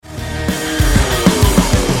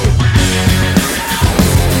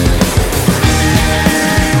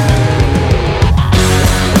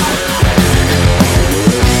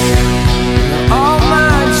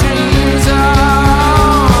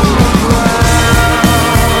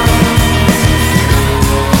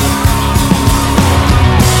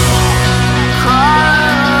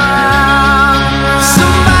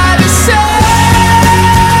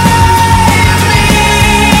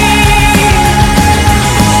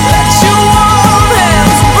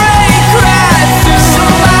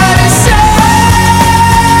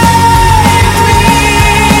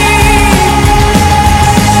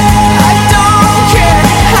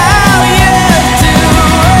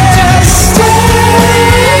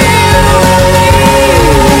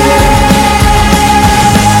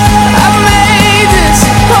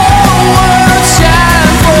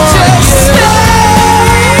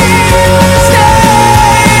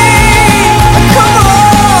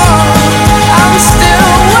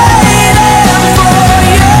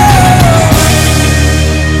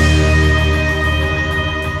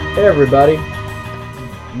everybody.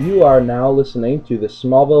 You are now listening to the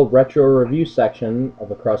Smallville Retro Review section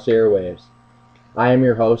of Across the Airwaves. I am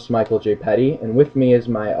your host, Michael J. Petty, and with me is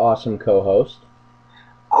my awesome co-host.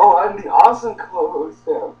 Oh, I'm the awesome co-host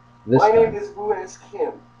now. My name is Louis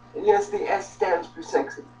Kim, and yes, the S stands for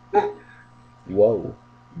sexy. Whoa.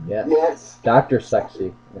 Yes. Yes. Dr.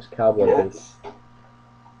 Sexy. Miss Cowboy Yes. Baby.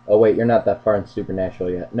 Oh wait, you're not that far in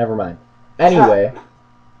Supernatural yet. Never mind. Anyway.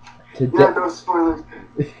 Yeah, no spoilers.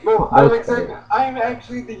 No, I'm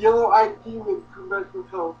actually the yellow-eyed demon from Metro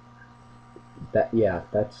Health.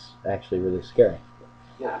 That's actually really scary.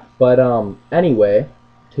 Yeah. But anyway,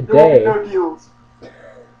 today No deals.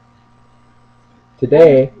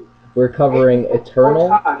 Today we're covering Eternal.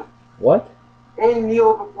 Todd. What? And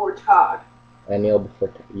kneel before Todd. And kneel before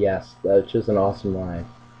Todd. Yes, that's just an awesome line.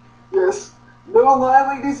 Yes. No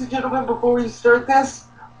lie, ladies and gentlemen, before we start this,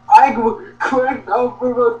 I cracked out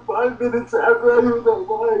for about 5 minutes after I heard that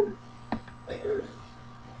line.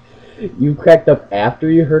 You cracked up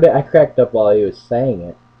after you heard it? I cracked up while he was saying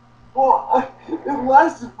it. Well, it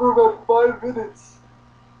lasted for about 5 minutes.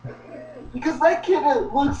 Because that kid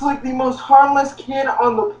looks like the most harmless kid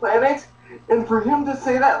on the planet, and for him to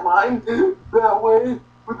say that line that way,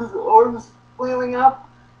 with his arms flailing up,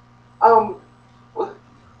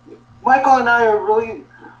 Michael and I are really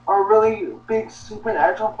big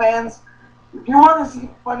Supernatural fans. If you want to see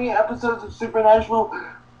funny episodes of Supernatural,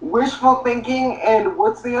 Wishful Thinking, and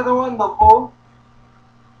what's the other one? The Hole?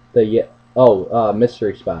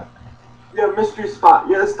 Mystery Spot. Yeah, Mystery Spot.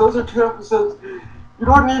 Yes, those are 2 episodes. You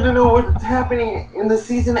don't need to know what's happening in the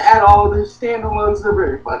season at all. They're standalones. They're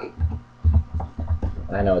very funny.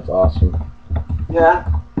 I know, it's awesome.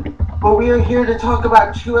 Yeah. But we are here to talk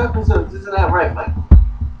about 2 episodes. Isn't that right, Mike?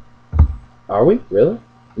 Are we? Really?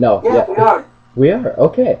 No. Yeah, we are. We are?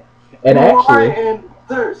 Okay. And actually... and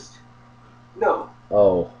Thirst. No.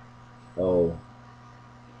 Oh.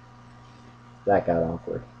 That got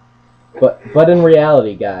awkward. But in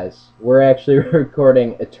reality, guys, we're actually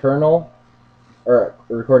recording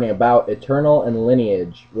about Eternal and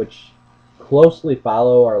Lineage, which closely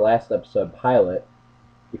follow our last episode pilot,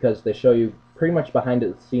 because they show you pretty much behind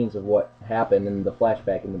the scenes of what happened in the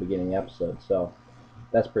flashback in the beginning of the episode, so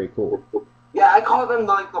that's pretty cool. Yeah, I call them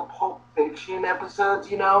like the Pulp Fiction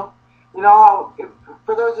episodes, you know? You know,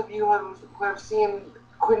 for those of you who have seen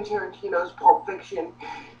Quentin Tarantino's Pulp Fiction,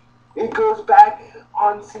 it goes back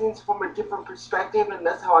on scenes from a different perspective, and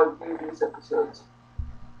that's how I view these episodes.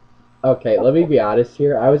 Okay, let me be honest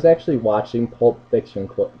here. I was actually watching Pulp Fiction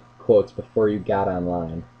quotes before you got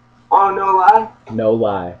online. Oh, no lie? No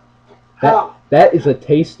lie. That is a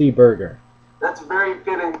tasty burger. That's very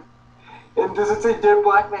fitting. And does it say Dead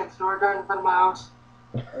Black Man Store Guard in front of my house?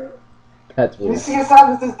 That's weird. You see a sign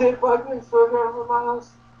that says Dead Black Man Store Guard in front of my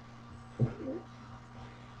house?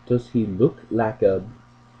 Does he look like a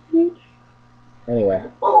bitch? Anyway.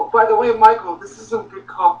 Oh, by the way, Michael, this is some good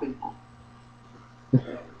coffee.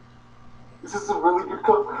 This is some really good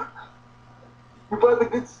coffee. You buy the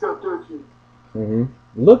good stuff, don't you? Mm-hmm.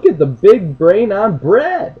 Look at the big brain on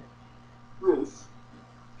bread! Yes.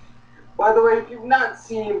 By the way, if you've not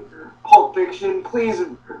seen Pulp Fiction, please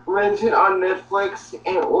rent it on Netflix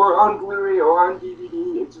or on Blu-ray or on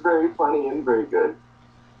DVD. It's very funny and very good.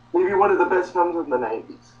 Maybe one of the best films of the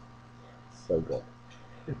 90s. So good.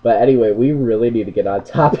 But anyway, we really need to get on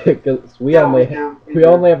topic, because we only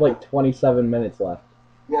have like 27 minutes left.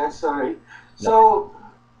 Yeah, sorry. So,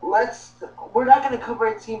 we're not going to cover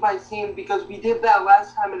it scene by scene, because we did that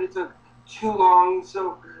last time and it took too long,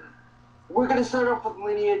 so we're going to start off with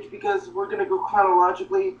Lineage, because we're going to go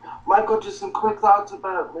chronologically. Michael, just some quick thoughts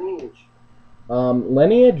about Lineage.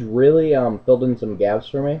 Lineage really filled in some gaps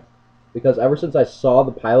for me, because ever since I saw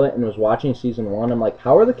the pilot and was watching Season 1, I'm like,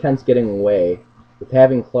 how are the Kents getting away with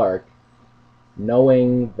having Clark,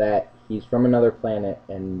 knowing that he's from another planet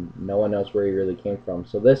and no one knows where he really came from?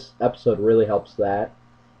 So this episode really helps that.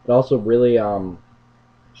 It also really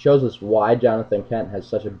shows us why Jonathan Kent has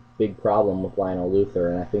such a big problem with Lionel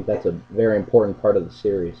Luthor, and I think that's a very important part of the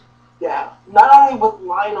series. Yeah, not only with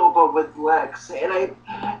Lionel, but with Lex. And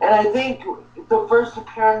I think the first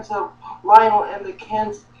appearance of Lionel and the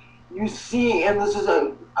Kents, you see, and this is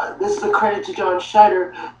a credit to John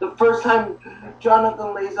Schneider, the first time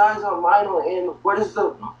Jonathan lays eyes on Lionel in, what is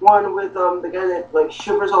the one with the guy that like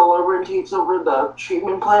shivers all over and takes over the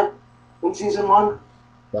treatment plant in Season 1?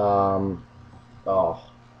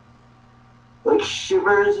 Like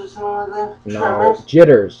Shivers or something like that? No, Tremors?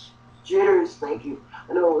 Jitters. Jitters, thank you.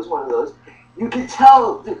 I know it was one of those. You can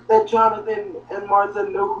tell that Jonathan and Martha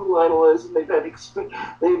know who Lionel is, and they've had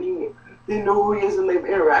they know who he is, and they've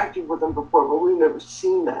interacted with him before, but we've never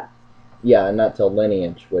seen that. Yeah, and not till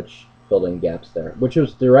Lineage, which filled in gaps there. Which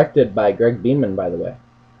was directed by Greg Beeman, by the way.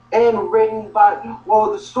 And written by,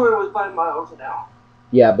 well, the story was by Miles and Al.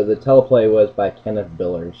 Yeah, but the teleplay was by Kenneth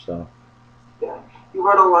Billers, so. Yeah, he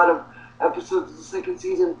wrote a lot of episodes of the second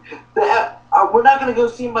season. We're not going to go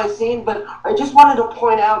scene by scene, but I just wanted to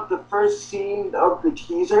point out the first scene of the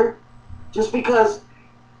teaser, just because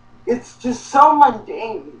it's just so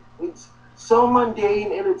mundane. It's so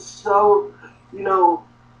mundane, and it's so,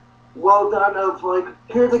 well done. Of like,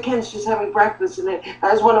 here the Kents just having breakfast, and it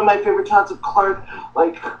has one of my favorite shots of Clark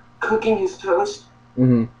like cooking his toast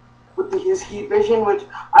with his heat vision, which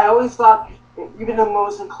I always thought. Even in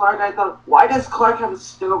Lois and Clark, I thought, why does Clark have a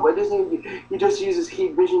stove? Why doesn't he just use his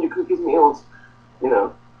heat vision to cook his meals?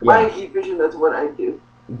 If I had heat vision, that's what I'd do.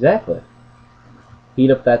 Exactly.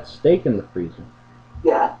 Heat up that steak in the freezer.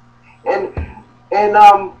 Yeah, and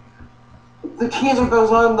the teaser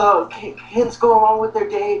goes on. The hints go along with their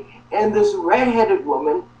day, and this red-headed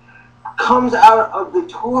woman comes out of the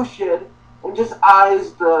tool shed and just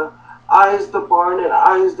eyes the barn and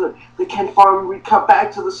eyes the Kent farm. We cut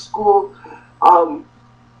back to the school.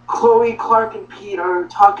 Chloe, Clark, and Pete are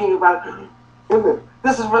talking about.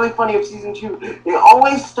 This is really funny of season 2. They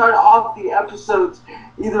always start off the episodes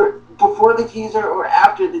either before the teaser or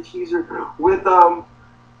after the teaser with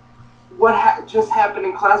what just happened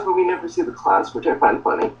in class, but we never see the class, which I find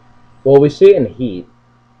funny. Well, we see it in Heat,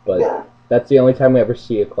 but that's the only time we ever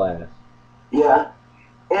see a class. Yeah,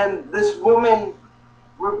 and this woman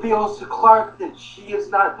reveals to Clark that she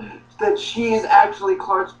is actually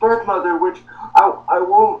Clark's birth mother, which I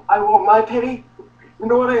won't lie, Penny. You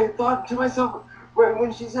know what I thought to myself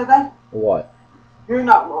when she said that? What? You're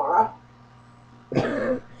not Laura.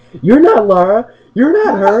 You're not Laura. You're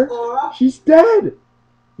not her. Laura. She's dead.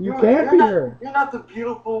 You can't be her. You're not the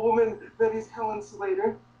beautiful woman that is Helen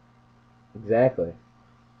Slater. Exactly.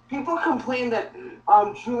 People complain that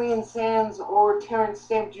Julian Sands or Terrence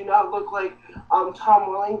Stamp do not look like Tom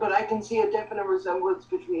Welling, but I can see a definite resemblance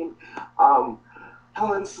between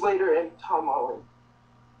Helen Slater and Tom Welling.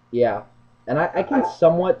 Yeah, and I can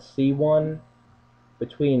somewhat see one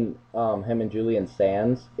between him and Julian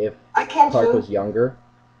Sands if Clark was younger.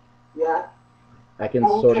 Yeah. I can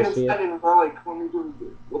sort of see it. In Relic when we do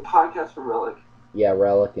the podcast for Relic. Yeah,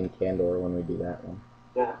 Relic and Kandor when we do that one.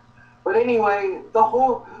 Yeah. But anyway, the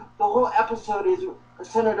whole episode is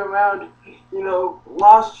centered around,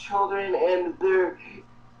 lost children and their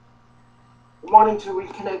wanting to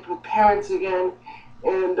reconnect with parents again.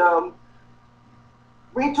 And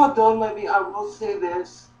Rachel Dunleavy, I will say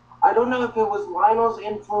this, I don't know if it was Lionel's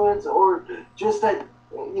influence or just that,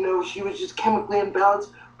 she was just chemically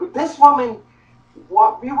imbalanced, but this woman,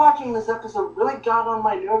 rewatching this episode really got on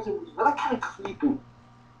my nerves and was really kind of creepy.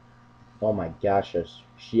 Oh my gosh,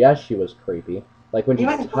 she was creepy. Like when she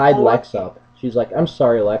tied Lex up, she's like, "I'm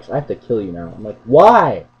sorry, Lex, I have to kill you now." I'm like,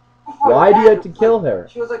 "Why? Why do you have to kill her?"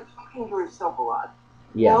 She was like talking to herself a lot.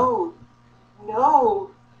 Yeah.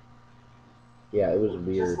 No. Yeah, it was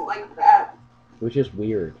weird. Just like that. It was just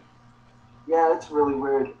weird. Yeah, it's really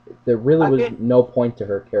weird. There really was no point to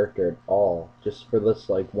her character at all, just for this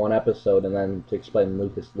one episode, and then to explain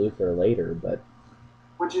Lucas Luthor later. But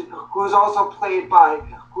who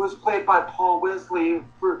was played by Paul Wesley.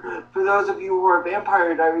 For those of you who are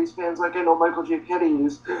Vampire Diaries fans, like I know Michael J. Petty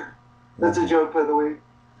is. That's a joke, by the way.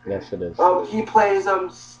 Yes, it is. He plays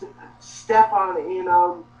Stefan in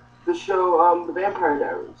the show The Vampire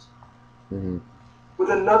Diaries. Mm-hmm. With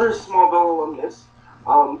another Smallville alumnus.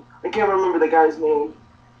 I can't remember the guy's name,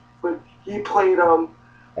 but he played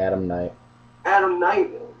Adam Knight. Adam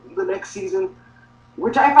Knight the next season,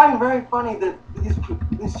 which I find very funny that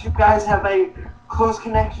these two guys have a close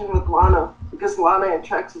connection with Lana, because Lana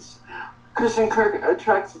attracts Kristen Kirk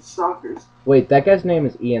attracts its stalkers. Wait, that guy's name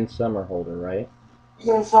is Ian Somerhalder, right?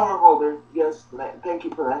 Ian Somerhalder, yes. Thank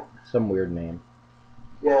you for that. Some weird name.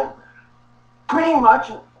 Yeah. Pretty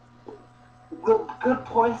much, the good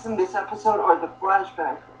points in this episode are the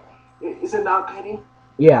flashback. Is it not, Penny?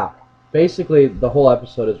 Yeah. Basically, the whole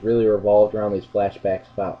episode is really revolved around these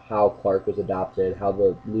flashbacks about how Clark was adopted, how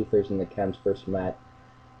the Luthors and the Kents first met,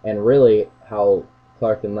 and really how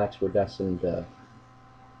Clark and Lex were destined to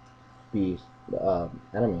be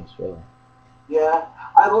enemies, really. Yeah,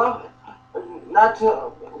 I love it.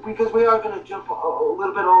 Because we are going to jump a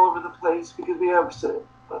little bit all over the place because we have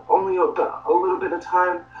only a little bit of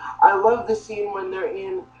time. I love the scene when they're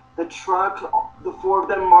in the truck, the four of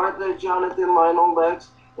them, Martha, Jonathan, Lionel, Lex,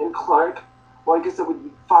 and Clark. Well, I guess that would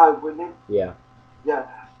be 5, wouldn't it? Yeah. Yeah,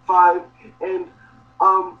 5. And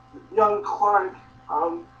young Clark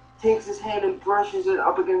takes his hand and brushes it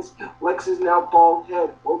up against Lex's now bald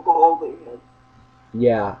head, or balding head.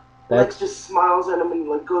 Yeah. Lex just smiles at him and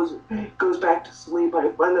like goes back to sleep. I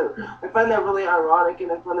find that really ironic,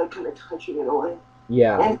 and I find that kind of touching in a way.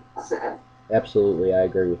 Yeah. And sad. Absolutely, I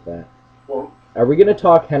agree with that. Yeah. Are we gonna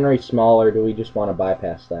talk Henry Small, or do we just want to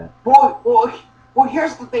bypass that? Well,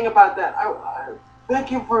 here's the thing about that. I thank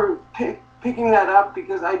you for picking that up,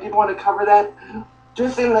 because I did want to cover that.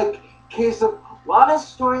 Just in the case of Lana's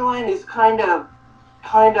storyline is kind of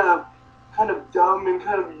dumb and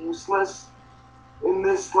kind of useless. In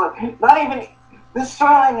this, like, not even this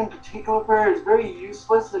storyline in particular for her is very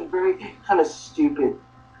useless and very kind of stupid.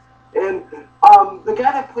 And the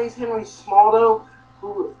guy that plays Henry Small, though,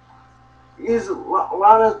 who is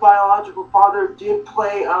Lana's biological father, did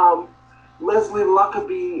play Leslie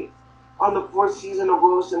Luckabee on the 4th season of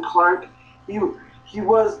Lois and Clark. He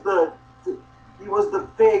was the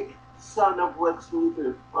fake son of Lex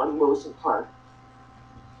Luthor on Lois and Clark.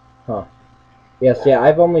 Huh. Yes, yeah,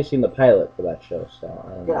 I've only seen the pilot for that show, so I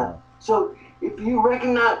don't know. So if you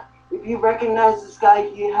recognize this guy,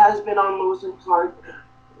 he has been on Lois and Clark.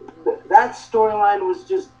 That storyline was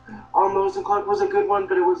just on Lois and Clark was a good one,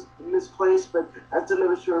 but it was misplaced. But that's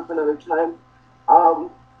another story for another time.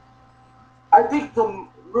 I think the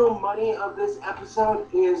real money of this episode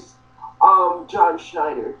is John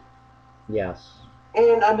Schneider. Yes.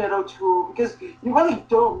 And Annette O'Toole, because you really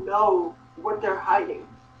don't know what they're hiding.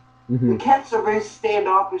 Mm-hmm. The Kents are very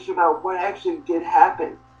standoffish about what actually did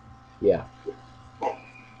happen. Yeah.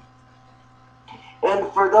 And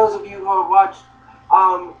for those of you who have watched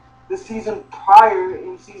the season prior,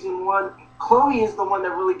 in season 1, Chloe is the one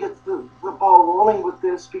that really gets the ball rolling with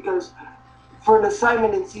this, because for an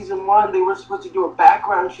assignment in season 1, they were supposed to do a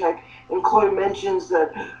background check, and Chloe mentions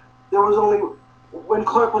that there was only, when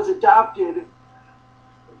Clark was adopted,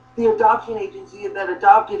 the adoption agency that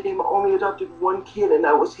adopted him only adopted one kid, and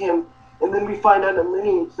that was him. And then we find out in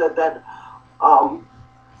Lineage that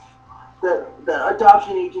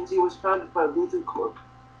adoption agency was founded by Luthor Corp.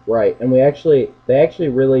 Right, and they actually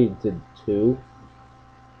really did 2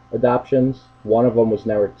 adoptions. One of them was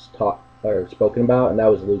never spoken about, and that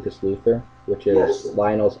was Lucas Luthor, which is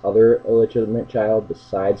Lionel's other illegitimate child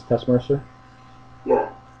besides Tess Mercer. Yeah,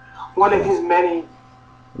 one of his many.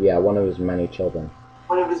 Yeah, one of his many children.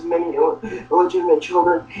 One of his many illegitimate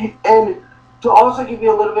children. And to also give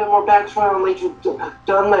you a little bit more backstory on Rachel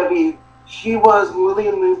Dunleavy, she was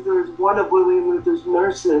one of Lillian Luthor's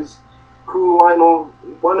nurses,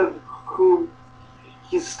 one of whom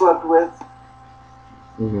he slept with.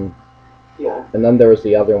 Mm-hmm. Yeah. And then there was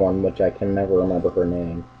the other one, which I can never remember her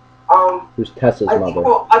name. Who's Tessa's mother.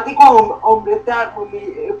 I think we'll omit that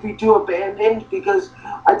if we do Abandoned, because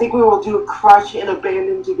I think we will do Crush and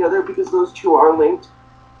Abandoned together, because those two are linked.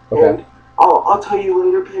 Okay. And I'll tell you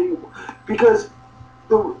later, because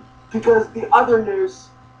the other nurse,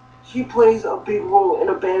 she plays a big role in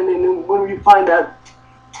Abandoned, and when we find out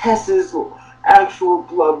Tess's actual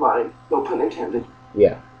bloodline, no pun intended.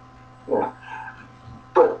 Yeah. Yeah.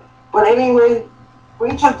 But anyway,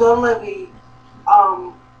 Rachel Dunleavy,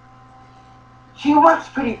 she works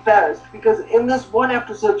pretty fast, because in this one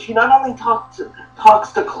episode, she not only talks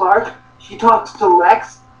to Clark, she talks to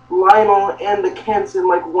Lex, Lionel, and the Kents in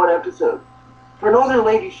like one episode. For an older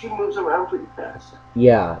lady, she moves around pretty fast.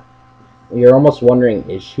 Yeah. You're almost wondering,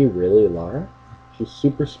 is she really Lara? She's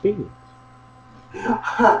super speedy.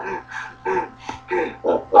 I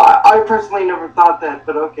personally never thought that,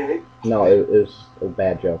 but okay. No, it was a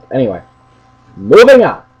bad joke. Anyway, moving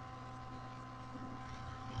on.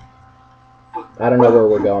 I don't know where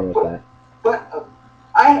we're going with that. But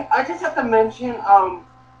I just have to mention,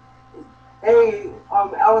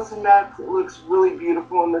 Allison Mack looks really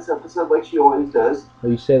beautiful in this episode, like she always does.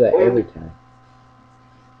 Well, you say that every time.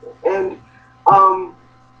 And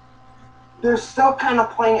they're still kind of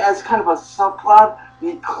playing as kind of a subplot,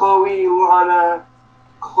 the Chloe, Lana,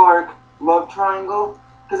 Clark love triangle.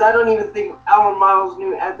 Because I don't even think Alan Miles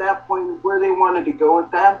knew at that point where they wanted to go with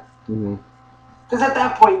that. Mm-hmm. Because at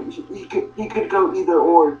that point, he could go either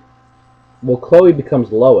or. Well, Chloe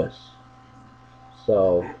becomes Lois.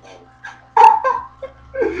 So...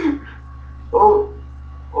 Oh,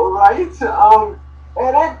 alright.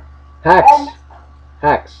 And Hex!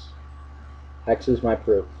 Hex. Hex is my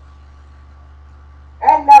proof.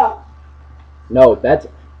 And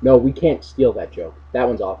No, we can't steal that joke. That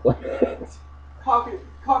one's off limits.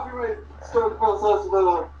 Copyright Stone Cross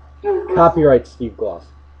Copyright Steve Gloss.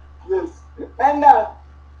 Yes. And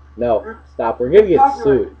No, stop. We're gonna get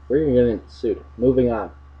sued. We're gonna get sued. Moving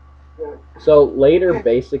on. So later,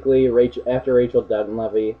 basically, after Rachel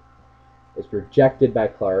Dunleavy is rejected by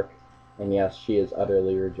Clark, and yes, she is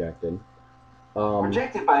utterly rejected.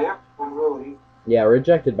 Rejected by everyone, really. Yeah,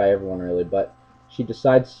 rejected by everyone, really, but she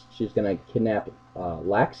decides she's gonna kidnap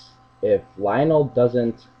Lex if Lionel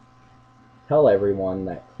doesn't tell everyone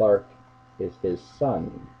that Clark is his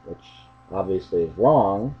son, which obviously is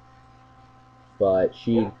wrong, but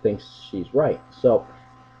she thinks she's right. So,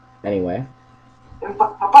 anyway. And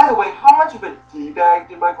by the way, how much of a D-bag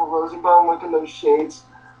did Michael Rosenbaum look in those shades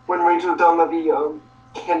when Rachel Dunleavy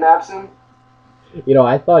kidnaps him? You know,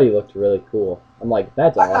 I thought he looked really cool. I'm like,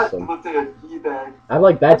 that's I awesome. thought he looked like a D-bag. I'm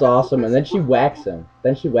like, that's awesome. And then she whacks him.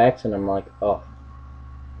 I'm like, oh,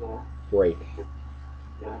 Yeah. great.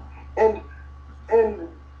 Yeah. And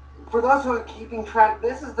for those who are keeping track,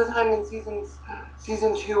 this is the time in season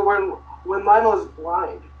 2 when Lionel is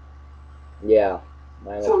blind. Yeah,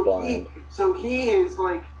 Lionel's blind. So he is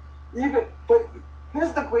like, but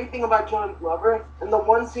here's the great thing about John Glover. In the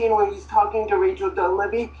one scene where he's talking to Rachel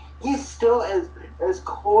Dunleavy, he's still as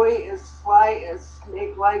coy, as sly, as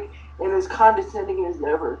snake-like, and as condescending as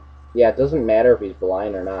ever. Yeah, it doesn't matter if he's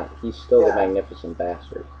blind or not. He's still the magnificent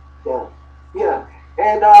bastard. Yeah.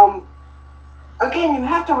 And again, you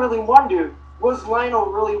have to really wonder, was Lionel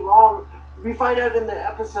really wrong? We find out in the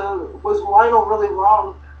episode, was Lionel really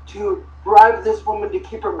wrong to bribe this woman to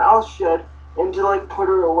keep her mouth shut and to like put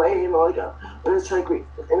her away in like in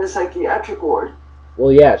a psychiatric ward?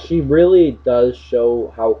 Well, yeah, she really does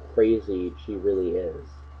show how crazy she really is.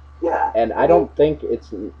 Yeah. And I don't think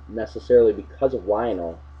it's necessarily because of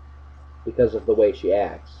Lionel, because of the way she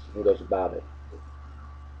acts and goes about it.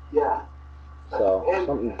 Yeah. So,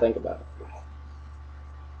 something to think about.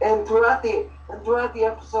 And throughout the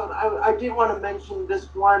episode, I did want to mention this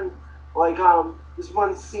one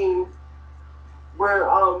scene where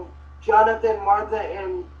Jonathan, Martha,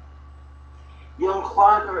 and young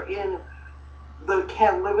Clark are in the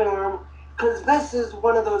camp living room, because this is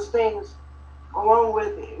one of those things, along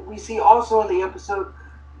with, we see also in the episode,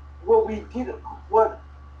 what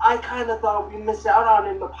I kind of thought we missed out on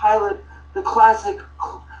in the pilot, the classic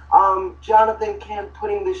Jonathan Kent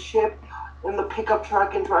putting the ship in the pickup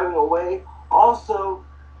truck and driving away. Also,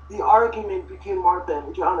 the argument between Martha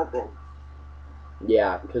and Jonathan.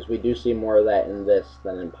 Yeah, because we do see more of that in this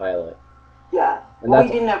than in pilot. Yeah, we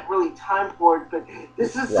didn't have really time for it, but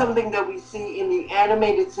this is something that we see in the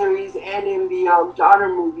animated series and in the Donner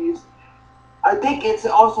movies. I think it's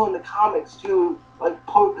also in the comics too,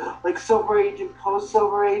 like Silver Age and post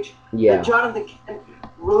Silver Age. Yeah. That Jonathan Kent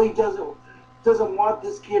really doesn't want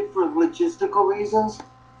this kid for logistical reasons.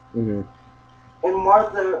 Mm-hmm. And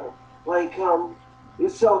Martha,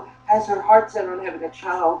 has her heart set on having a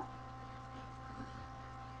child.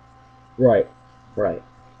 Right.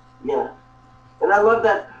 Yeah. And I love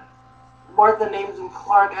that Martha names him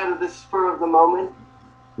Clark out of the spur of the moment.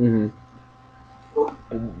 Mm-hmm.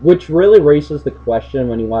 Which really raises the question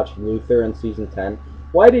when you watch Luther in season 10.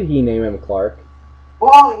 Why did he name him Clark?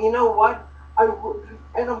 Well, you know what?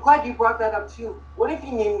 And I'm glad you brought that up too. What if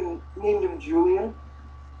he named him Julian?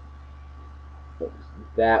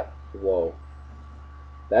 Whoa.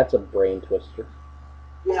 That's a brain twister.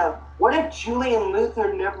 Yeah. What if Julian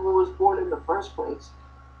Luther never was born in the first place?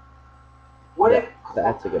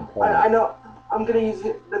 That's a good point. I know I'm going to use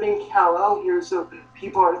the name Kal-El here so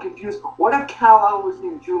people aren't confused. What if Kal-El was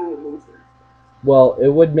named Julian Luther? Well, it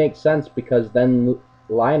would make sense because then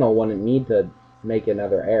Lionel wouldn't need to make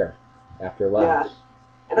another heir after Lex. Yeah.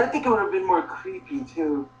 And I think it would have been more creepy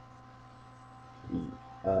too.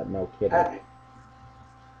 No kidding.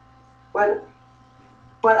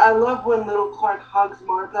 But I love when little Clark hugs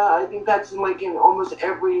Martha. I think that's like in almost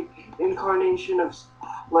every incarnation of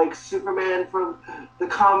like Superman, from the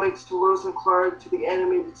comics to Lois and Clark to the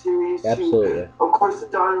animated series. Absolutely. To, of course, the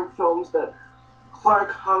Donner films, that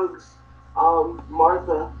Clark hugs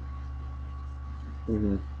Martha.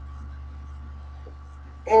 Mm-hmm.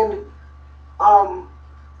 And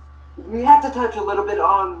we have to touch a little bit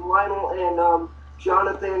on Lionel and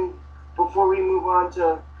Jonathan before we move on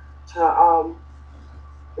to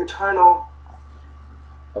Eternal.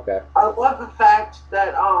 Okay. I love the fact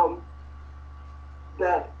that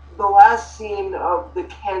that the last scene of the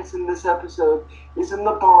Kents in this episode is in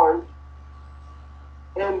the barn,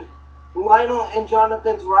 and Lionel and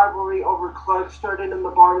Jonathan's rivalry over Clark started in the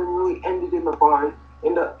barn and really ended in the barn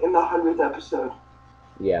in the 100th episode.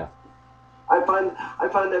 Yeah. I find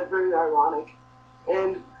that very ironic,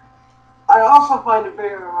 and I also find it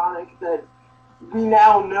very ironic that we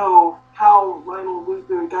now know how Lionel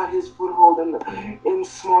Luther got his foothold in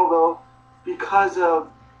Smallville because of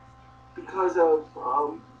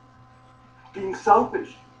being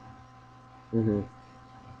selfish. Mm-hmm.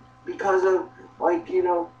 Because of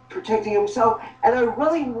protecting himself. And I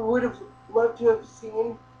really would have loved to have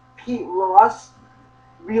seen Pete Ross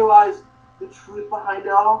realize the truth behind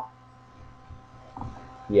it all.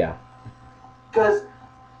 Yeah. Because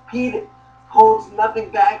Pete holds nothing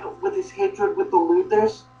back with his hatred with the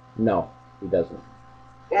Luthers. No, he doesn't.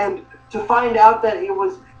 And to find out that it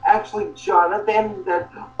was actually Jonathan that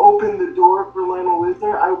opened the door for Lionel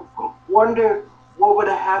Luthor, I wonder what would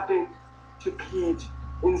have happened to Pete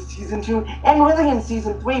in season 2 and really in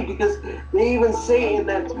season 3, because they even say in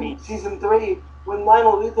that season 3 when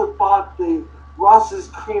Lionel Luthor bought the Ross's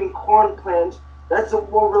cream corn plant, that's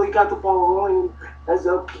what really got the ball rolling as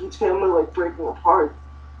a Pete's family like breaking apart.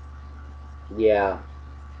 Yeah.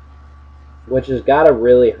 Which has got to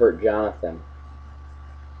really hurt Jonathan.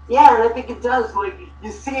 Yeah, and I think it does. Like,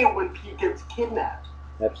 you see it when Pete gets kidnapped.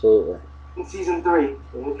 Absolutely. In season 3.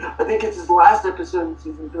 I think it's his last episode in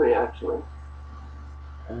season 3, actually.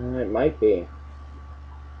 It might be.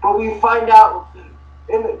 But we find out,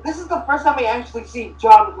 and this is the first time we actually see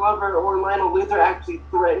John Glover or Lionel Luthor actually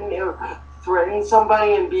threaten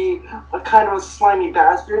somebody and be a kind of a slimy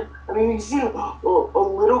bastard. I mean, we've seen a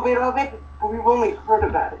little bit of it, but we've only heard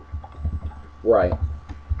about it. Right.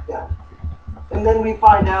 Yeah. And then we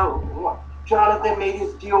find out Jonathan made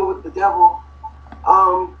his deal with the devil.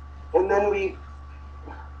 And then we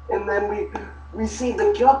see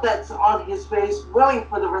the guilt that's on his face really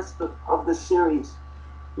for the rest of the series.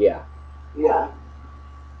 Yeah. Yeah.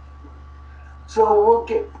 So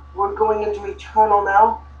we're going into Eternal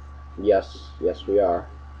now. Yes, we are.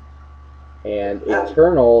 And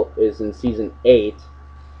Eternal is in season 8,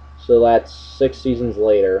 so that's 6 seasons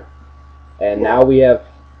later. And now we have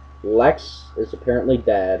Lex is apparently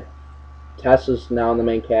dead. Tess is now in the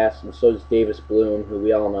main cast, and so is Davis Bloom, who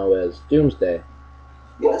we all know as Doomsday.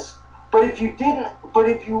 Yes, but if you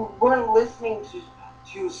weren't listening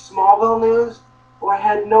to Smallville news or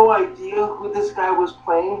had no idea who this guy was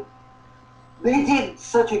playing, they did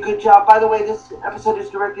such a good job. By the way, this episode is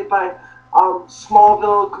directed by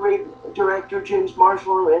Smallville great director James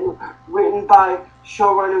Marshall and written by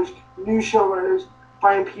new showrunners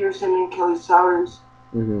Brian Peterson and Kelly Sowers.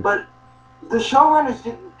 Mm-hmm. But the showrunners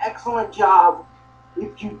did an excellent job.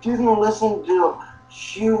 If you didn't listen to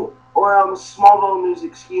Smallville news,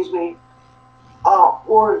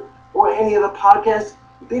 or any of the podcasts,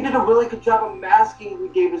 they did a really good job of masking who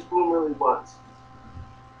Davis Bloom really was.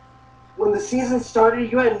 When the season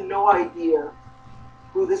started, you had no idea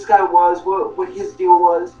who this guy was, what his deal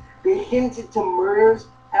was. They hinted to murders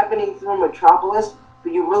happening through Metropolis,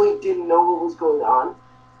 but you really didn't know what was going on.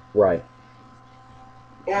 Right.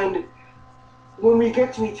 And when we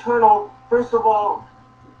get to Eternal, first of all,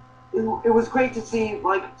 it was great to see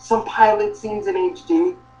like some pilot scenes in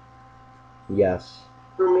HD. Yes.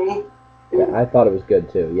 For me. Yeah, I thought it was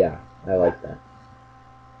good too. Yeah, I like that.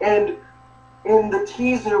 And in the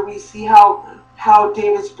teaser, we see how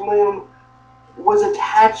Davis Bloom was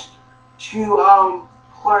attached to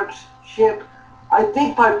Clark's ship. I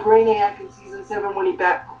think by Brainiac in season 7 when he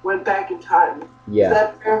went back in time. Yeah. Is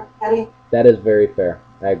that fair, Eddie? That is very fair.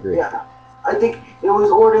 I agree. Yeah. I think it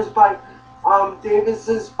was orders by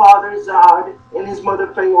Davis's father Zod and his mother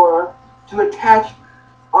Feora to attach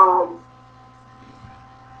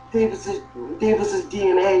Davis's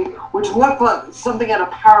DNA, which looked like something out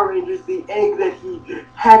of Power Rangers, the egg that he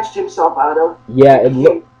hatched himself out of. Yeah,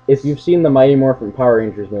 if you've seen the Mighty Morphin Power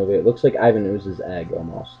Rangers movie, it looks like Ivan Ooze's egg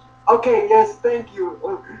almost. Okay, yes, thank you.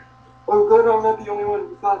 I'm glad I'm not the only one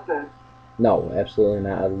who thought that. No, absolutely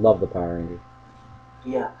not. I love the Power Rangers.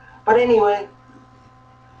 Yeah, but anyway,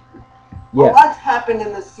 yeah. A lot's happened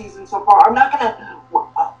in this season so far. I'm not gonna,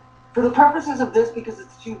 for the purposes of this, because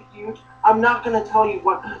it's too huge, I'm not gonna tell you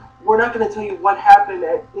what. We're not gonna tell you what happened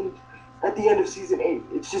at the end of season 8.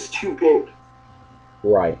 It's just too big.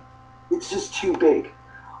 Right. It's just too big.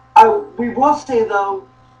 We will say though,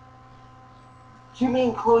 Jimmy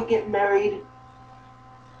and Chloe get married.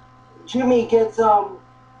 Jimmy gets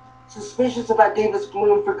suspicious about Davis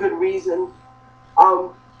Bloom for good reason.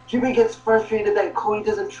 Jimmy gets frustrated that Chloe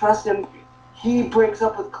doesn't trust him. He breaks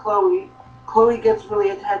up with Chloe. Chloe gets really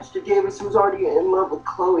attached to Davis, who's already in love with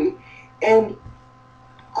Chloe. And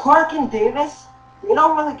Clark and Davis, they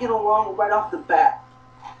don't really get along right off the bat.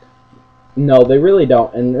 No, they really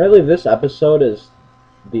don't. And really, this episode is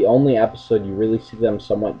the only episode you really see them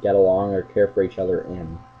somewhat get along or care for each other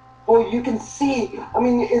in. Well, you can see, I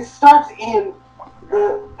mean, it starts in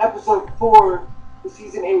the episode 4, the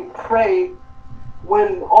season 8, Prey,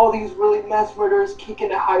 when all these really mass murderers kick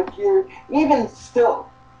into high gear. Even still,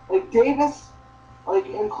 like Davis,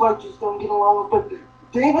 and Clark just don't get along. But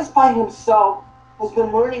Davis by himself has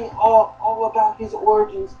been learning all about his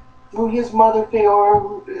origins through his mother Feora,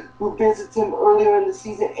 who visits him earlier in the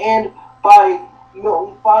season, and by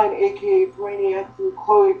Milton Fine, aka Brainiac, through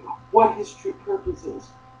Chloe, what his true purpose is.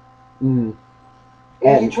 Mm.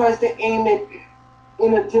 and he tries to aim it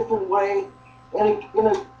in a different way, in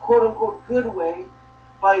a quote-unquote good way,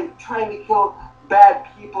 by trying to kill bad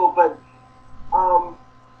people, but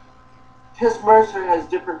Tess Mercer has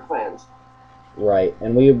different plans. Right,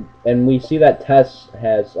 and we see that Tess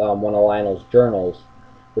has one of Lionel's journals,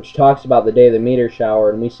 which talks about the day of the meteor shower,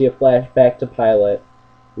 and we see a flashback to Pilot.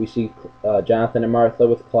 We see Jonathan and Martha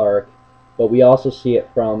with Clark, but we also see it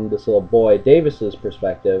from this little boy Davis's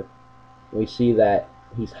perspective. We see that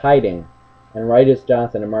he's hiding, and right as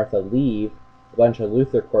Jonathan and Martha leave, a bunch of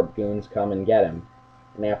Luthor Corp goons come and get him.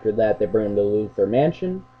 And after that, they bring him to the Luthor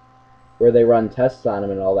Mansion, where they run tests on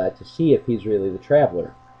him and all that to see if he's really the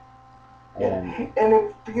Traveler. And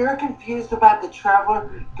if you're confused about the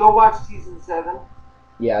Traveler, go watch season 7.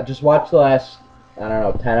 Yeah, just watch the last, I don't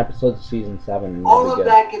know, 10 episodes of season 7. All of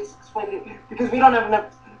that gets explained, because we don't have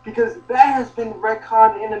enough, because that has been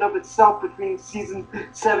retconned in and of itself between season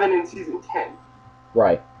 7 and season 10.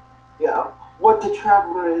 Right. Yeah, what the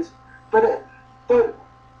Traveler is. But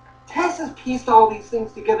Tess has pieced all these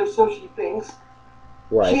things together, so she thinks.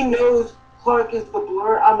 Right. She knows Clark is the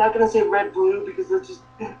Blur. I'm not going to say red-blue because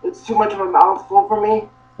it's too much of a mouthful for me.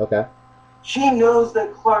 Okay. She knows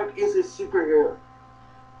that Clark is a superhero.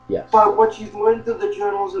 Yes. But what she's learned through the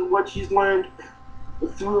journals and what she's learned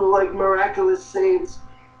through, like, miraculous saves.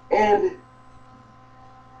 And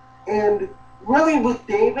really with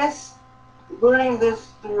Davis, learning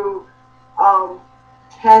this through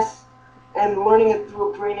Tess and learning it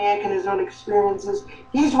through Brainiac and his own experiences,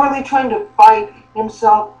 he's really trying to fight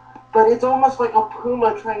himself, but it's almost like a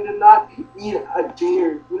puma trying to not eat a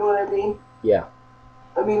deer. You know what I mean? Yeah.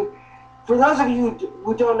 I mean, for those of you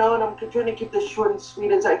who don't know, and I'm trying to keep this short and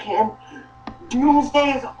sweet as I can,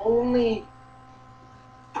 Doomsday's only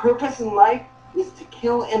purpose in life is to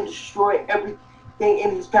kill and destroy everything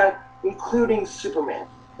in his path, including Superman.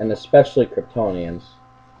 And especially Kryptonians.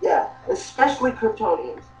 Yeah, especially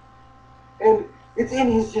Kryptonians. And it's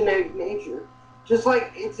in his genetic nature. Just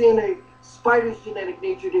like it's in a spider's genetic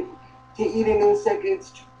nature to eat an insect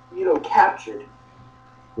it's, captured.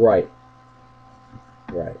 Right.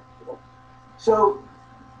 Right. So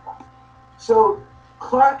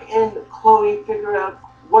Clark and Chloe figure out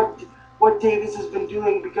what Davis has been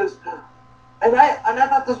doing because, and I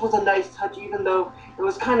thought this was a nice touch, even though it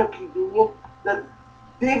was kind of convenient that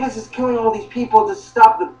Davis is killing all these people to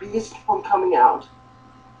stop the beast from coming out,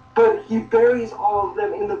 but he buries all of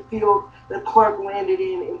them in the field that Clark landed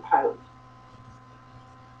in Pilot.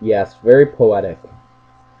 Yes, very poetic.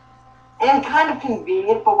 And kind of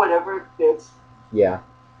convenient, but whatever, it fits. Yeah.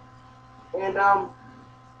 And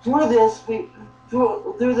through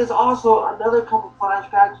this also another couple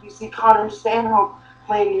flashbacks, we see Connor Stanhope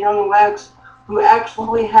playing young Lex, who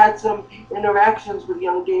actually had some interactions with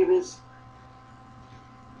young Davis.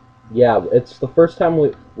 Yeah, it's the first time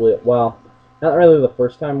well, not really the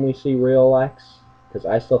first time we see real Lex, because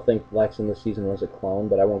I still think Lex in this season was a clone,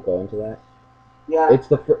 but I won't go into that. Yeah. It's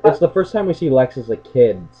the first time we see Lex as a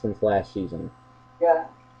kid since last season. Yeah,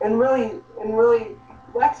 and really,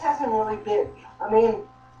 Lex hasn't really been. I mean,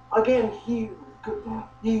 again, he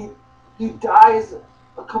dies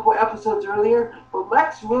a couple episodes earlier, but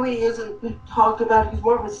Lex really isn't talked about. He's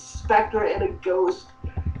more of a specter and a ghost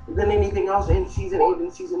than anything else in season 8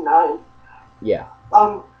 and season 9. Yeah.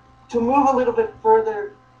 To move a little bit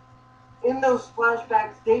further, in those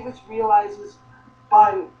flashbacks, Davis realizes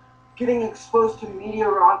by getting exposed to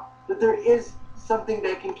Meteor Rock that there is something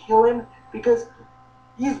that can kill him, because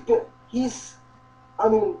to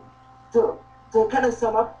kind of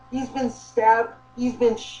sum up, he's been stabbed, he's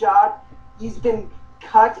been shot, he's been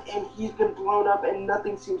cut, and he's been blown up, and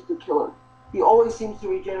nothing seems to kill him. He always seems to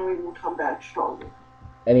regenerate and come back stronger.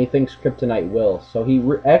 And he thinks kryptonite will, so he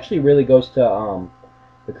actually really goes to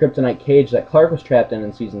the kryptonite cage that Clark was trapped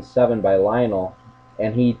in season 7 by Lionel,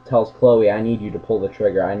 and he tells Chloe, I need you to pull the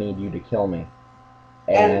trigger, I need you to kill me.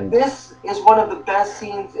 And this is one of the best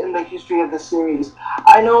scenes in the history of the series.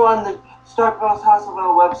 I know on the Starkville's House of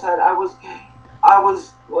L website, I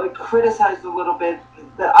was like criticized a little bit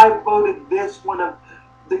that I voted this one of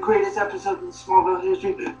the greatest episodes in Smallville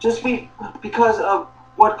history, just because of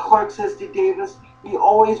what Clark says to Davis. He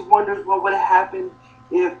always wonders what would happen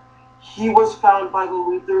if he was found by the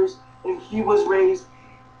Luthors and he was raised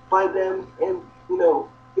by them, and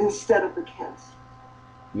instead of the Kents.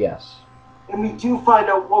 Yes. And we do find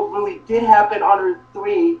out what really did happen on Earth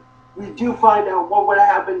 3. We do find out what would have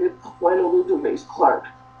happened if Lionel Luthor raised Clark.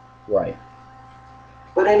 Right.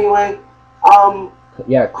 But anyway,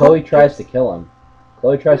 yeah, Chloe tries to kill him.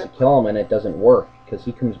 Chloe tries to kill him, and it doesn't work, because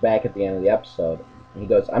he comes back at the end of the episode, and he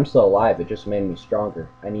goes, I'm still alive, it just made me stronger.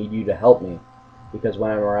 I need you to help me, because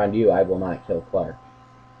when I'm around you, I will not kill Clark.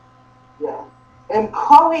 Yeah. And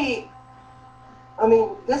Chloe, I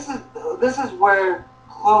mean, this is where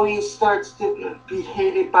Chloe starts to be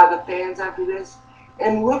hated by the fans after this.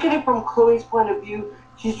 And look at it from Chloe's point of view.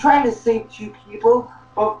 She's trying to save two people,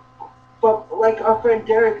 but like our friend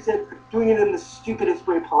Derek said, doing it in the stupidest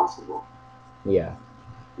way possible. Yeah.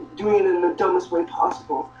 Doing it in the dumbest way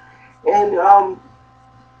possible. And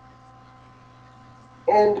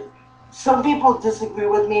some people disagree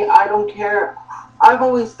with me. I don't care. I've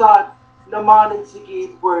always thought Naman and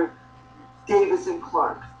Sagid were Davis and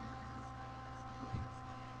Clark.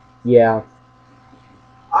 Yeah.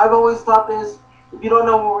 I've always thought this. If you don't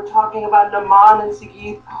know what we're talking about, Naman and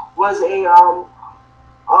Sagid was a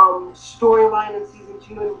storyline in season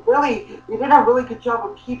 2, and really, they did a really good job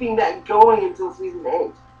of keeping that going until season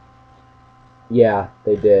 8. Yeah,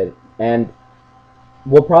 they did. And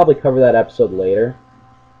we'll probably cover that episode later.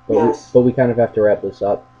 But, yes. we kind of have to wrap this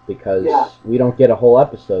up because we don't get a whole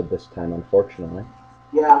episode this time, unfortunately.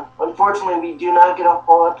 Yeah, unfortunately we do not get a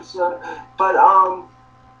whole episode. But,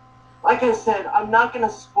 like I said, I'm not going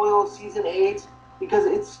to spoil season 8 because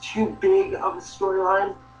it's too big of a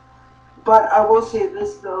storyline. But I will say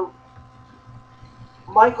this, though.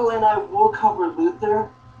 Michael and I will cover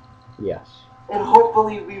Luther. Yes. And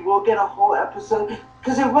hopefully we will get a whole episode.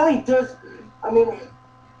 Because it really does, I mean,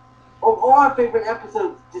 of all our favorite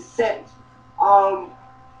episodes, Descent.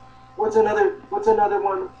 What's another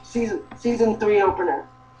one? Season 3 opener.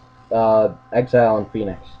 Exile in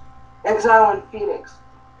Phoenix. Exile in Phoenix.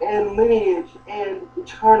 And Lineage and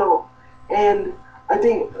Eternal. And I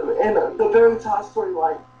think, and the Veritas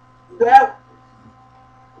storyline. That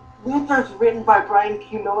Luther's written by Brian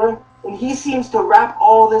Q. Miller, and he seems to wrap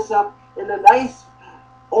all this up in a nice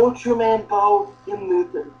Ultraman bow in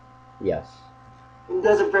Luther. Yes. And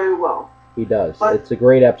does it very well. He does. But it's a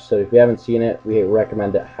great episode. If you haven't seen it, we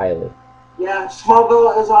recommend it highly. Yeah,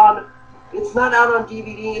 Smallville is on. It's not out on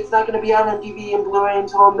DVD. It's not going to be out on DVD and Blu-ray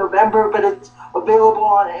until November, but it's available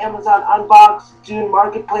on Amazon Unbox, Zune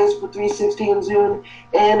Marketplace for 360 and Zune,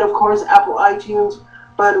 and of course Apple iTunes.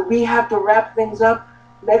 But we have to wrap things up.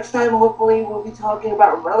 Next time, hopefully, we'll be talking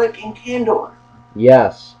about Relic and Kandor.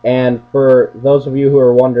 Yes, and for those of you who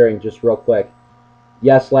are wondering, just real quick,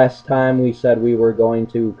 yes, last time we said we were going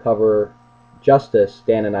to cover Justice.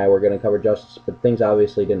 Dan and I were going to cover Justice, but things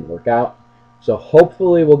obviously didn't work out. So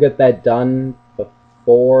hopefully we'll get that done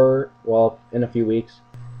before, well, in a few weeks.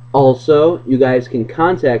 Also, you guys can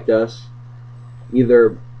contact us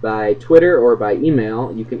either by Twitter or by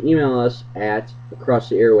email. You can email us at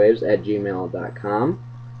acrosstheairwaves@gmail.com.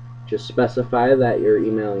 Just specify that you're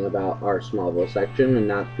emailing about our Smallville section and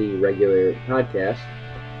not the regular podcast.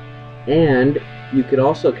 And you could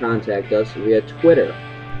also contact us via Twitter.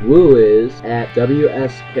 Woo is at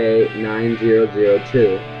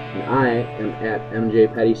WSK9002, and I am at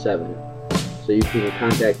MJPetty7. So you can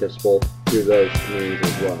contact us both through those means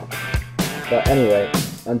as well. But anyway,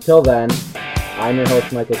 until then, I'm your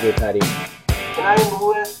host, Michael J. Petty. I'm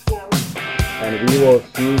with him. And we will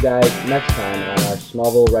see you guys next time on our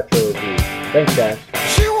Smallville Retro Reviews. Thanks, guys.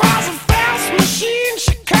 She was a fast machine,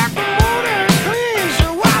 she kept